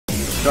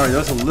Sorry,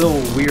 there's a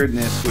little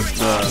weirdness with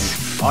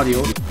the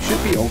audio.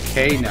 Should be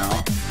okay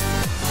now.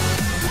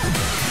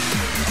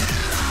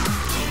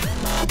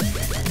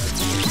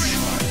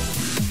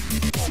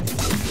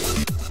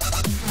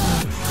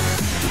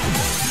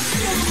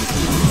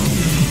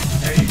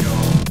 There you go.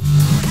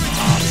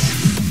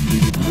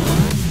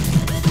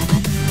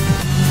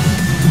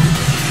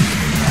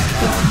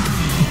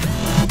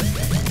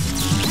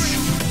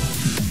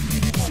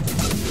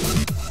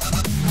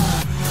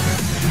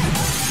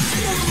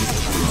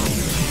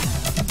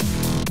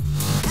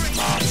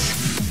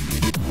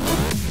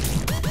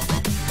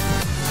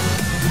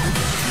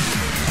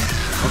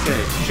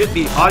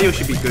 Okay, audio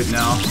should be good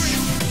now.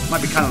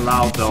 Might be kind of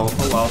loud though.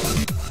 Oh well.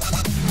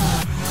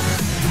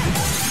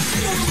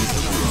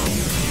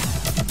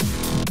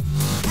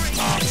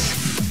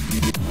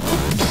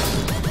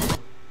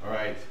 All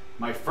right,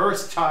 my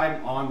first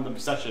time on the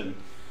session.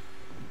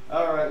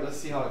 All right, let's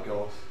see how it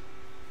goes.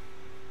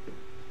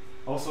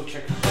 Also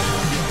check.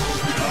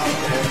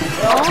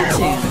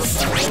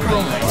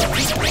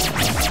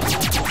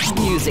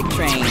 Music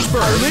Train.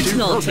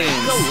 Original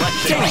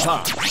tunes. Game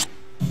time.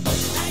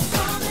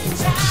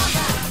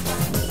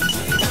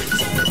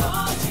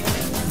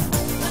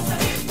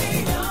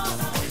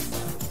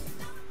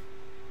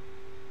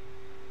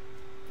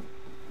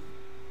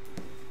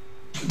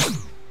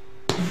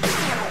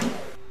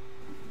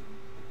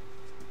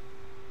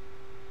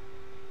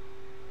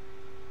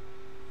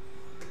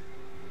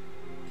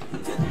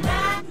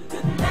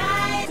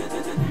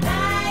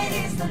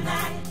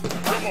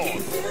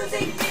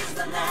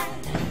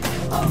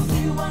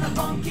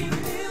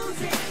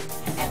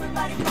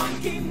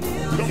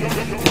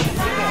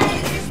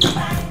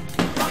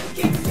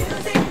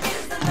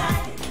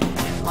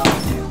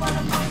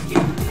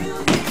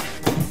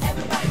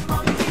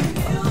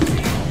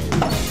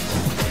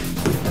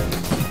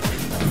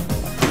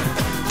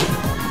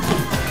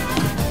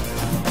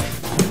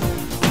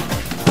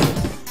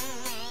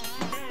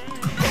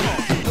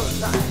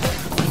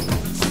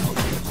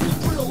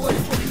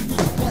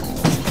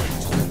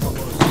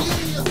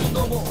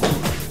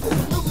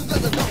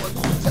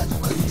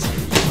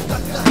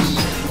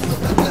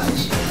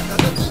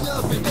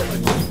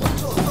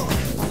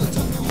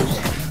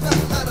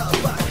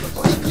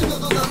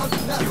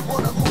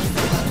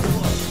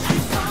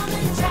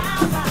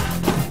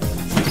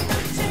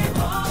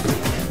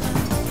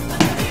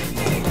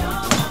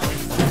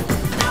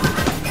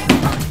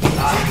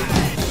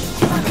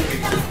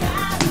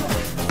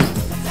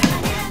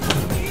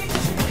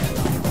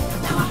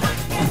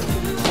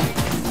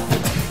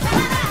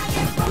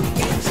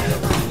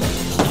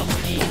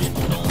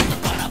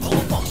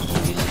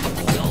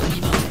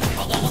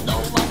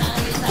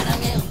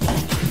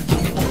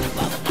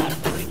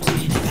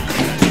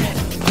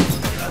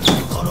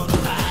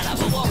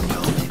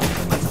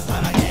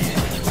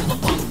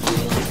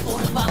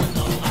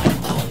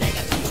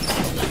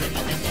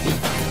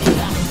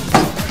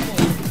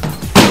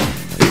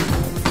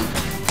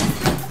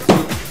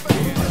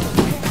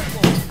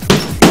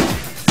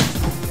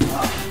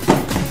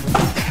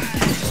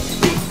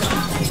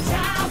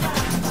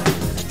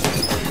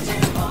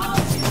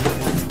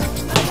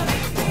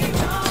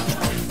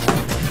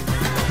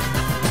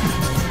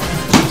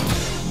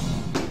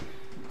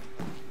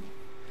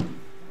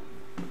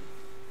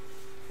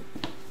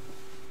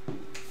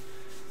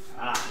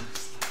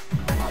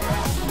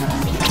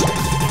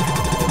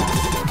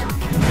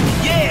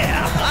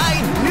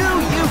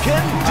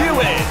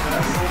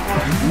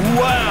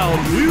 Wow,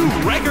 new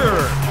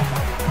record!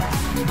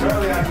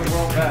 Currently I'm the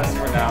world best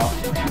for now.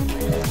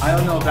 I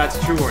don't know if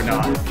that's true or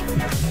not.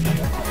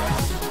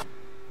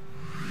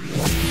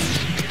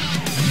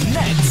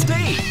 Next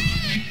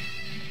stage!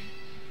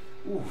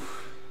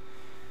 Oof.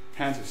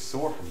 Hands are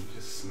sore from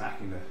just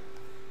smacking the...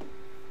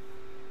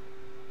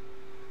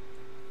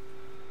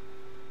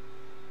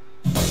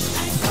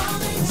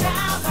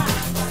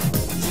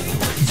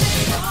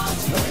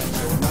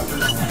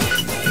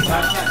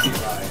 That can't be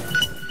right.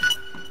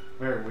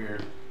 Very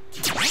weird.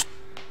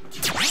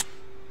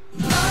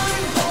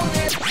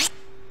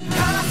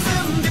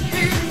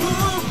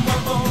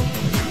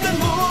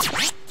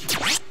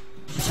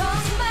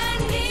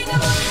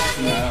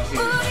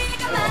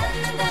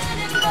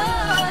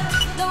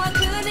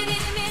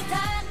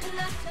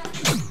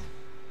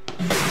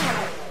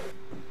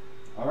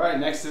 Alright,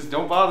 next is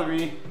Don't Bother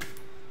Me.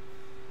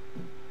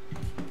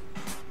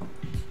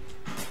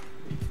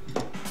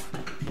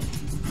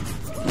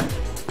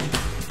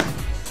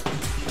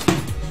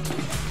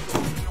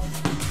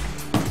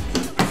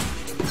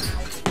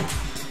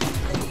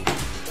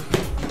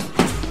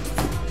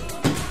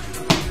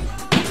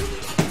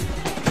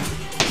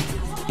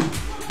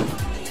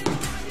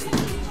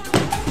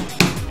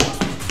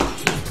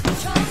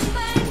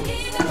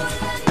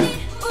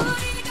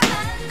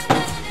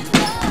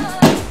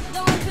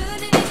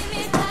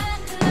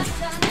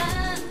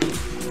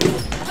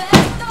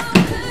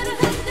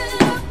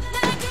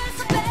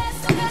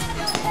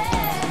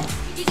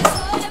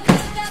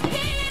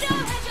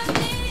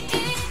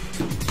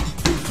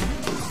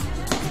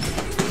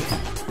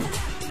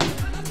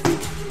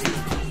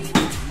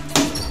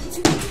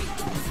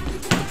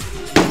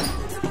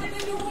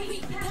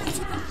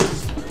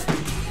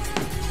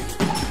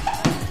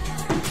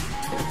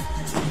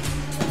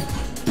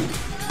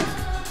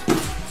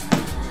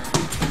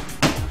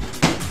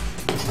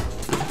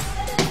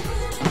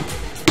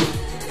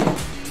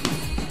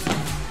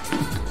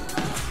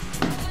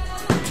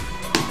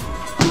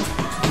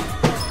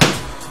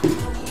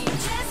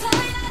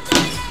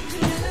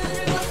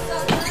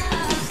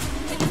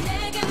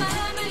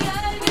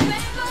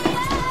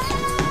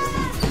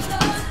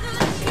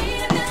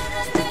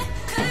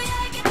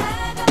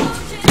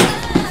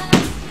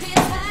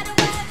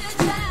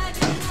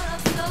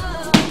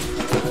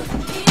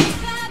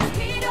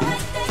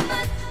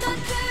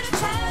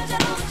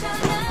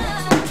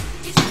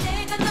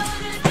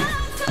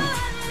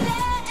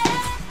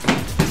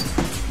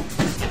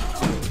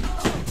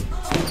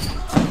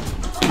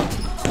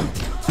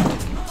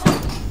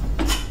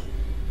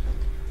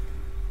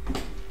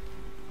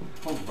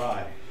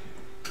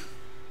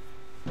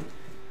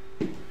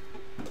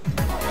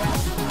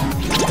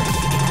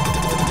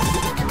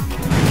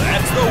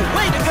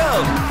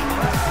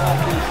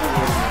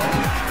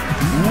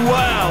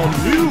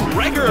 Wow, new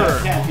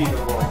record! Can't be the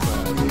world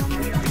best.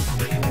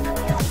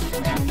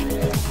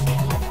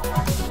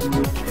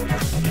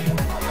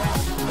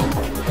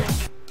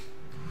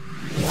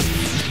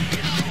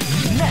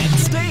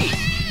 Next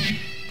stage!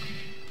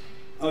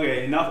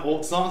 Okay, enough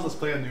old songs, let's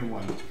play a new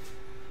one.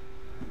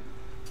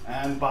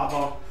 And Ba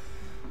Ba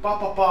Ba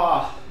Ba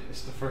Ba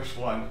is the first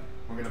one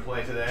we're gonna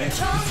play today.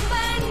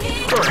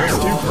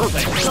 First to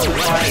perfect.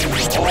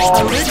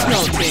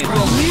 Original tunes.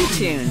 New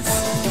tunes.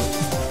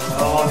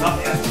 Oh, not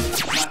yet.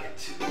 Not yet.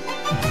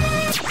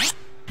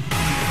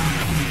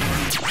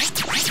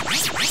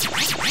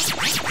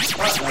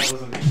 That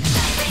wasn't me.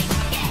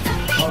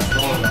 Oh,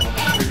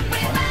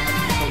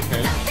 that was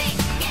okay.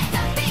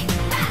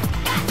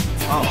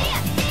 Oh.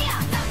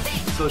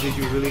 So did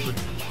you really...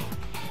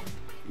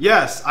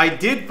 Yes, I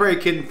did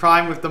break in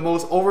Prime with the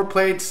most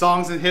overplayed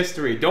songs in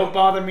history. Don't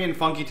Bother Me and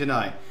Funky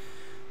Tonight.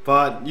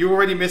 But you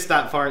already missed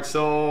that part,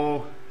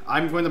 so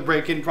I'm going to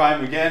break in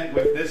Prime again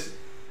with this.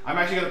 I'm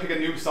actually going to pick a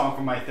new song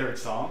for my third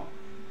song.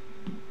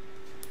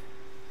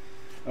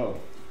 Oh.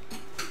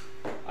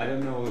 I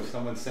don't know if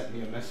someone sent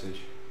me a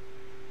message.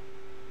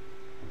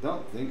 I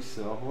don't think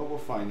so. Well, we'll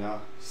find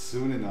out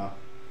soon enough.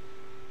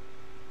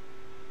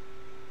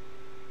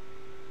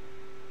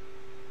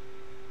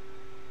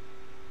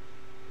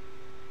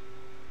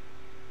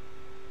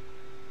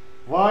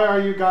 Why are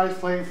you guys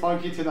playing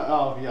Funky Tonight?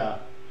 Oh, yeah.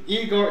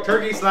 Igor,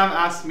 Turkey Slam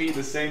asked me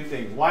the same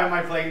thing. Why am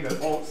I playing the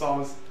old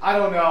songs? I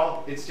don't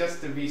know. It's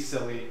just to be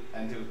silly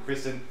and to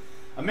christen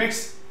a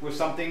mix with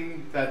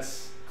something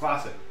that's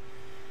classic.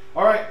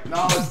 Alright,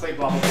 now let's play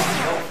Blah Blah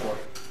Blah. Go for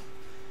it.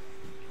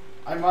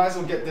 I might as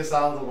well get this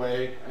out of the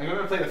way. I'm going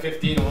to play the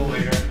 15 a little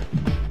later.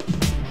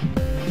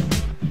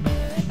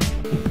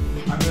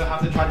 I'm going to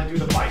have to try to do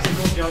the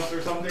bicycle jumps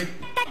or something.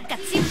 But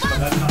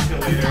that's not till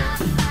later.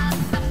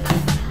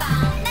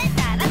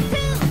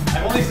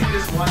 I've only seen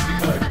this once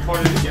because I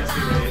recorded it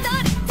yesterday.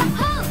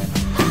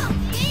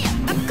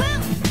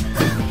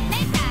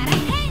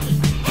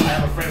 I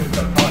have a friend who's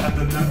going to probably have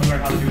to learn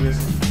how to do this.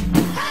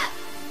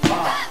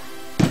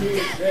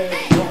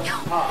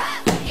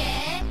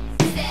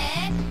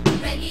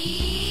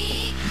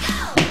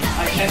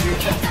 I can't do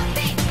that.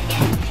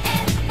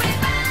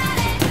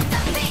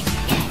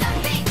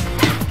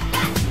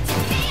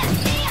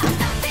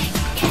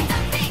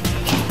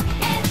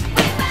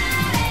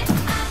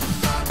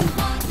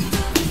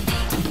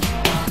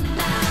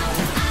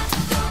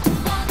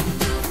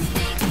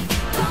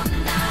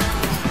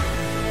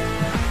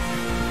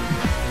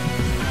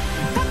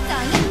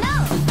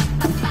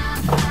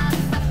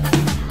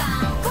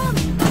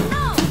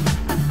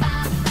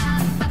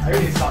 I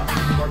really stopped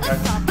taking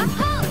shortcuts.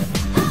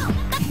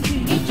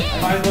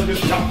 I might as well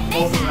just jump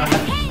most of that.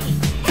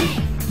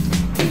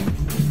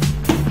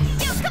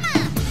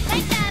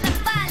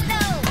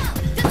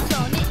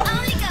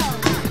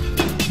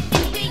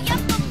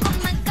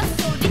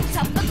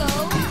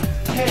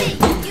 Hey,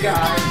 you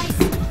guys.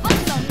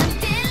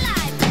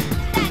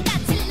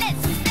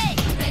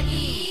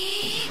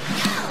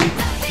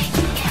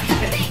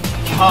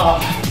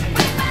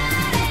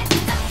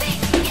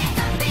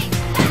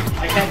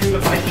 I can't do the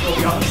bicycle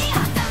jumps.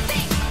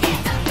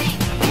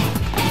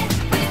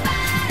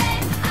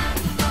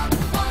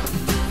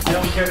 I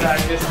don't care that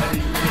I missed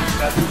any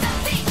steps.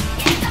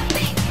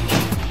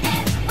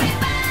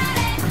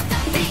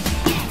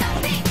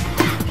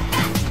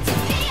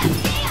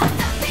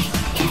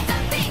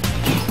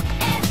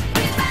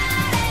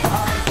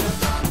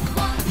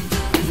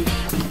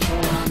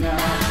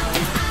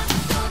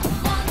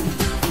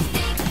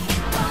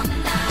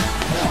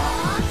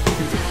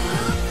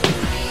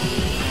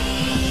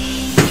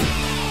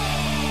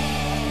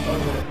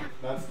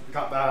 That's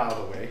got that out of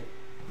the way.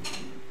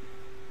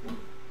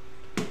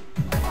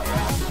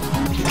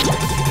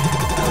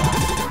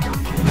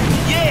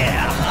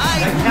 Yeah! I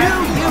knew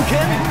you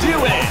can do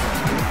it!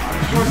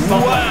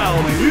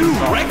 Wow, new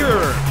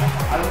record!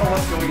 I don't know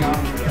what's going on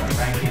with the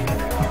ranking.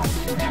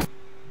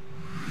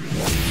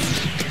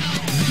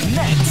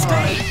 Next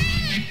Alright.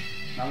 stage!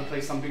 Now to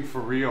play something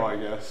for real, I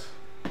guess.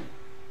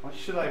 What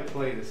should I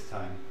play this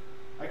time?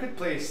 I could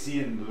play C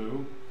in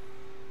Blue.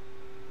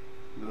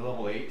 The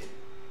level 8.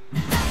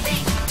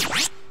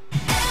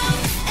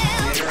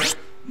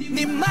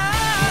 네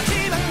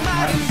마지막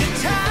말은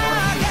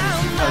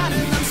차가운 말은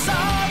I'm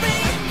sorry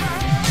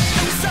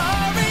I'm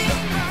sorry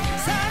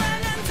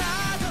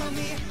사랑한다던 네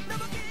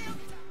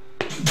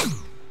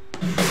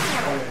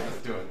Okay,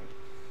 let's do it.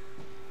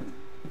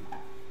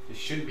 It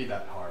shouldn't be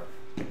that hard.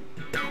 I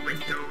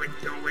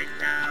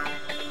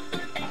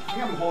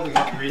think I'm holding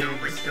up reading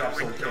the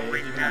steps okay,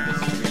 even on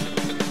this screen.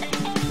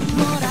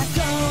 뭐라고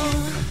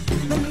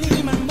넌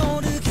네 말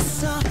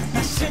모르겠어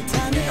나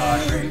싫다는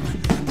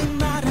네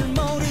말을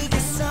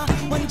모르겠어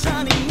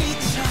완전히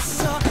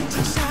미쳤어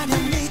진짜는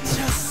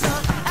미쳤어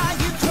Are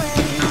you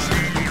crazy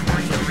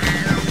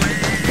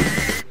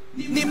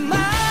네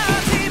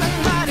마지막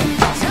말은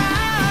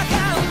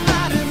차가운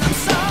말은 I'm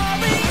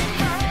sorry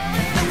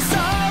I'm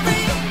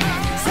sorry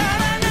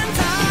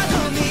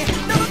사랑한다더니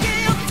너무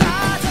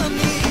귀엽다더니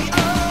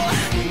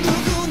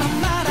누구나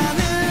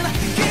말하는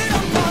그런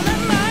뻔한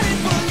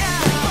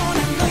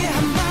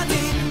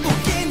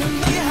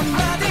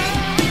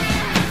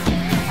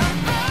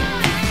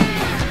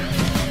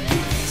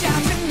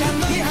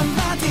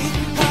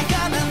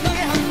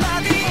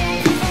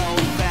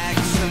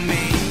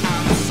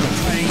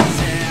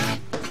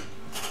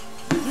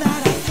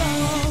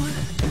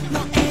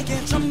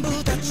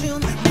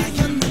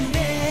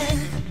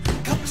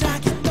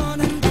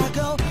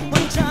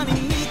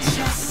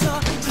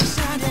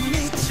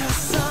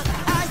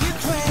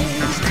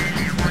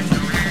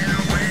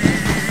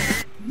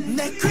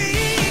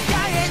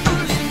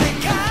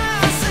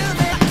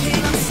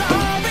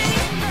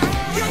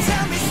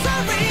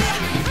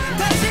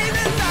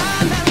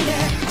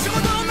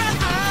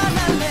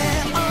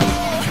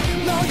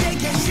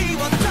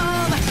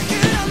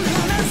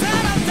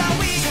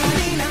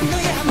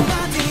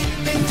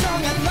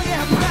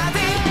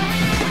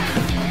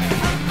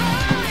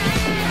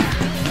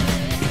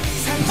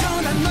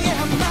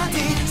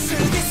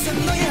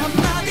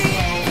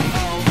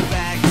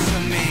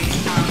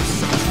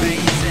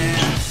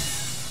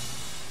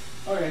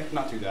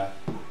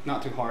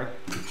not too hard.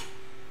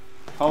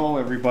 Hello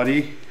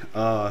everybody,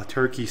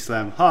 Turkey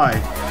Slam. Hi.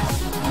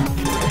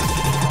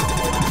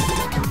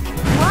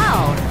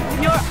 Wow,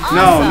 you're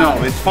awesome.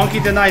 No, it's Funky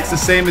Tonight's the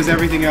same as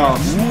everything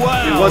else.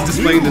 Wow, it was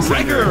displayed in the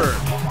center. record.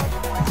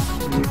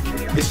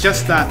 It's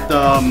just that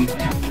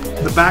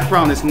the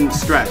background isn't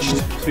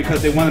stretched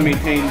because they want to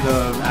maintain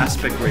the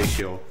aspect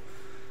ratio.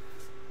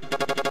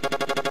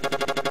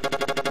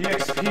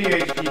 EXP,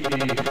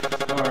 HPP.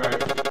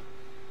 Alright.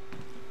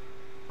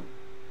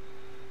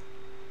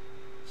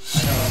 I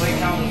got a play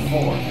count of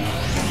 4 now.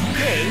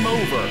 Game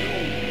over.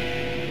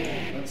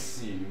 Let's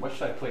see, what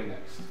should I play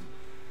next?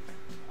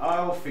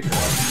 I'll figure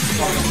out.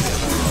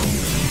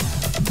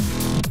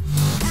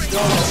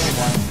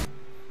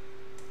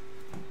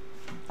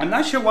 I'm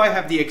not sure why I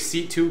have the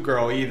Exceed 2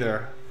 girl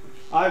either.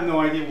 I have no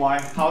idea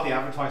how the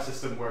avatar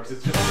system works.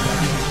 It's just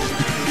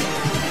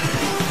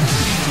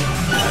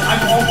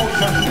I'm almost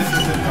certain this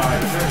isn't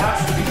right. There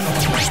has to be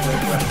someone who has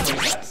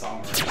played that song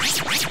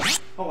right.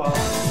 Oh well.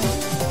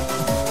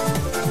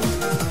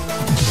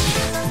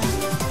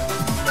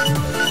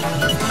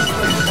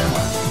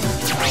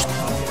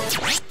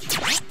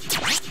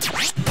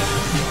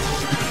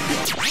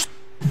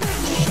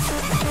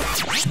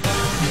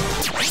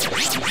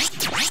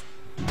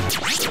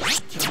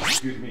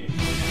 Excuse me. I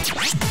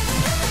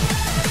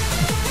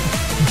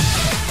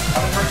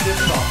haven't heard this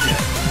song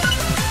yet.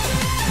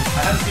 I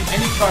haven't seen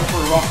any chart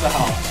for Rock the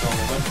House, so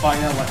let's find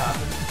out what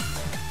happens.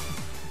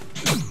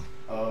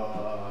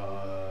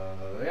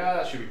 Yeah,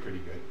 that should be pretty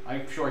good.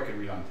 I'm sure I could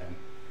read on 10.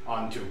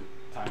 On 2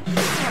 times.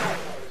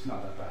 It's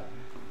not that bad.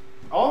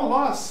 Oh, a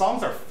lot of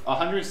songs are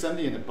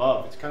 170 and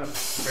above. It's kind of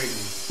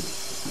crazy.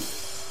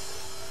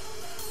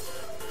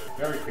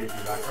 Very creepy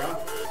background.